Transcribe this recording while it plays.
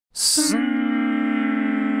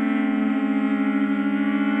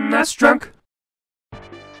SNESdrunk.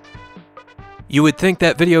 You would think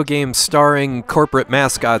that video games starring corporate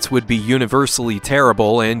mascots would be universally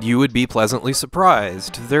terrible, and you would be pleasantly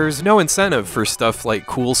surprised. There's no incentive for stuff like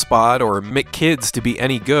Cool Spot or McKids to be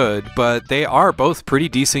any good, but they are both pretty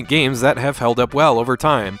decent games that have held up well over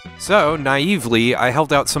time. So, naively, I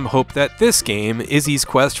held out some hope that this game, Izzy's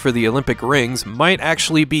Quest for the Olympic Rings, might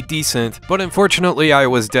actually be decent, but unfortunately I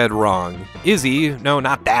was dead wrong. Izzy, no,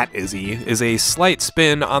 not that Izzy, is a slight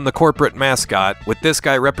spin on the corporate mascot, with this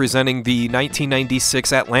guy representing the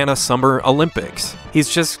 1996 Atlanta Summer Olympics. He's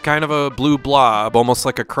just kind of a blue blob, almost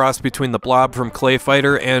like a cross between the blob from Clay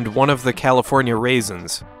Fighter and one of the California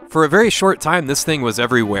Raisins. For a very short time, this thing was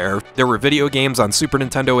everywhere. There were video games on Super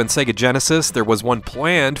Nintendo and Sega Genesis, there was one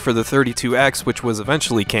planned for the 32X, which was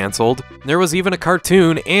eventually cancelled. There was even a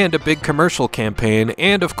cartoon and a big commercial campaign,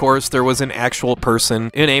 and of course, there was an actual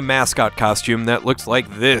person in a mascot costume that looked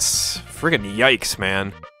like this. Friggin' yikes,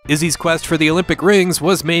 man. Izzy's Quest for the Olympic Rings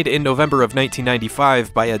was made in November of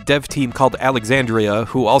 1995 by a dev team called Alexandria,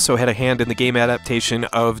 who also had a hand in the game adaptation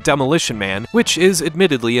of Demolition Man, which is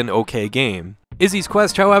admittedly an okay game. Izzy's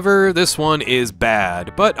Quest, however, this one is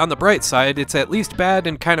bad, but on the bright side, it's at least bad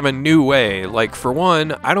in kind of a new way. Like, for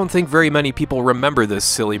one, I don't think very many people remember this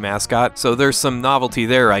silly mascot, so there's some novelty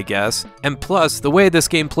there, I guess. And plus, the way this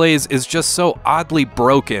game plays is just so oddly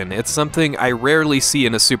broken. It's something I rarely see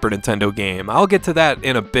in a Super Nintendo game. I'll get to that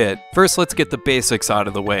in a bit. First, let's get the basics out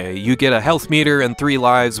of the way. You get a health meter and 3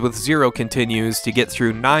 lives with 0 continues to get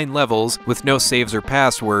through 9 levels with no saves or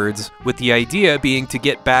passwords, with the idea being to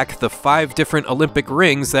get back the 5 different Olympic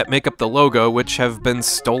rings that make up the logo, which have been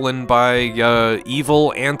stolen by,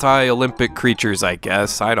 evil anti-Olympic creatures, I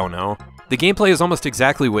guess. I don't know. The gameplay is almost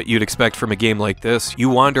exactly what you'd expect from a game like this. You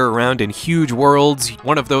wander around in huge worlds,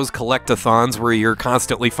 one of those collect-a-thons where you're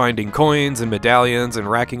constantly finding coins and medallions and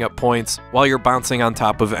racking up points while you're bouncing on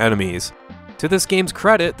top of enemies. To this game's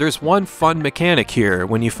credit, there's one fun mechanic here.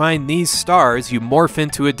 When you find these stars, you morph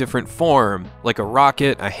into a different form, like a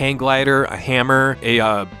rocket, a hang glider, a hammer,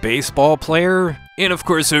 a baseball player, and of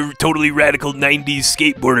course a totally radical 90s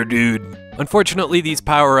skateboarder dude. Unfortunately, these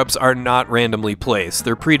power-ups are not randomly placed.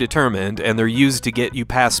 They're predetermined, and they're used to get you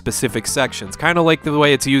past specific sections, kind of like the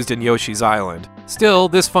way it's used in Yoshi's Island. Still,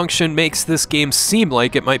 this function makes this game seem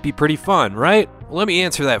like it might be pretty fun, right? Let me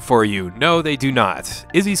answer that for you. No, they do not.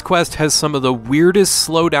 Izzy's Quest has some of the weirdest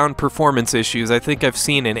slowdown performance issues I think I've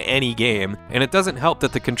seen in any game, and it doesn't help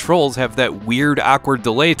that the controls have that weird, awkward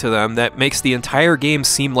delay to them that makes the entire game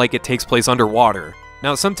seem like it takes place underwater.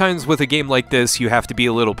 Now, sometimes with a game like this, you have to be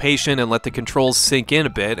a little patient and let the controls sink in a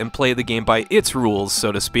bit and play the game by its rules,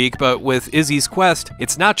 so to speak, but with Izzy's Quest,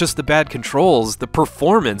 it's not just the bad controls, the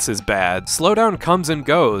performance is bad. Slowdown comes and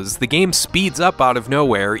goes, the game speeds up out of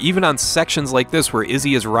nowhere, even on sections like this where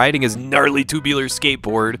Izzy is riding his gnarly tubular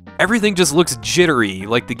skateboard. Everything just looks jittery,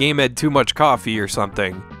 like the game had too much coffee or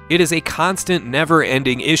something. It is a constant,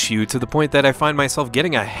 never-ending issue to the point that I find myself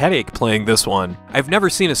getting a headache playing this one. I've never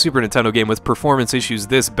seen a Super Nintendo game with performance issues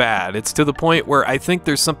this bad. It's to the point where I think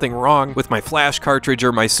there's something wrong with my Flash cartridge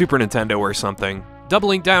or my Super Nintendo or something.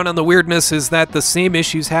 Doubling down on the weirdness is that the same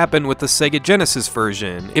issues happen with the Sega Genesis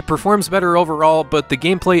version. It performs better overall, but the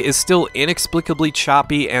gameplay is still inexplicably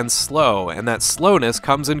choppy and slow, and that slowness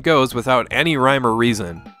comes and goes without any rhyme or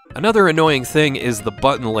reason. Another annoying thing is the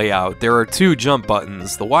button layout. There are 2 jump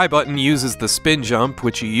buttons. The Y button uses the spin jump,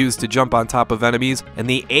 which you use to jump on top of enemies, and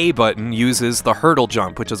the A button uses the hurdle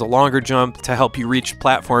jump, which is a longer jump to help you reach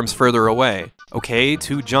platforms further away. Okay,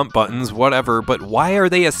 2 jump buttons, whatever, but why are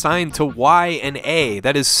they assigned to Y and A?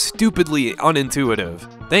 That is stupidly unintuitive.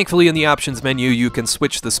 Thankfully, in the options menu, you can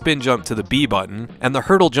switch the spin jump to the B button, and the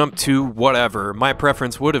hurdle jump to whatever. My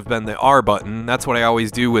preference would have been the R button. That's what I always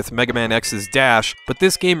do with Mega Man X's dash, but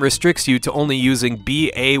this game restricts you to only using B,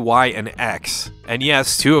 A, Y, and X. And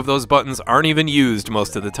yes, 2 of those buttons aren't even used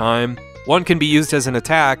most of the time. One can be used as an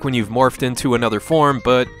attack when you've morphed into another form,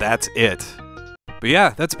 but that's it. But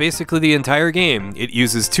yeah, that's basically the entire game. It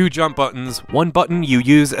uses 2 jump buttons, 1 button you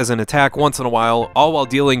use as an attack once in a while, all while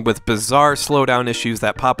dealing with bizarre slowdown issues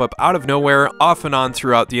that pop up out of nowhere off and on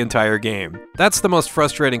throughout the entire game. That's the most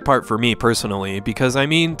frustrating part for me personally, because I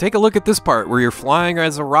mean, take a look at this part where you're flying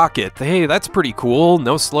as a rocket. Hey, that's pretty cool,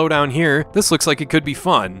 no slowdown here. This looks like it could be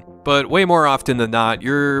fun. But way more often than not,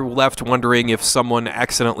 you're left wondering if someone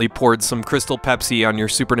accidentally poured some Crystal Pepsi on your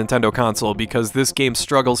Super Nintendo console because this game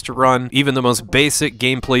struggles to run even the most basic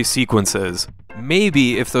gameplay sequences.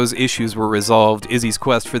 Maybe if those issues were resolved, Izzy's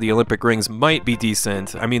Quest for the Olympic Rings might be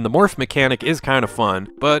decent. I mean, the morph mechanic is kind of fun,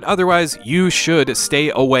 but otherwise, you should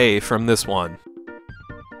stay away from this one.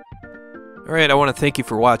 Alright, I want to thank you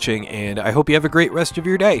for watching, and I hope you have a great rest of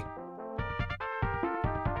your day.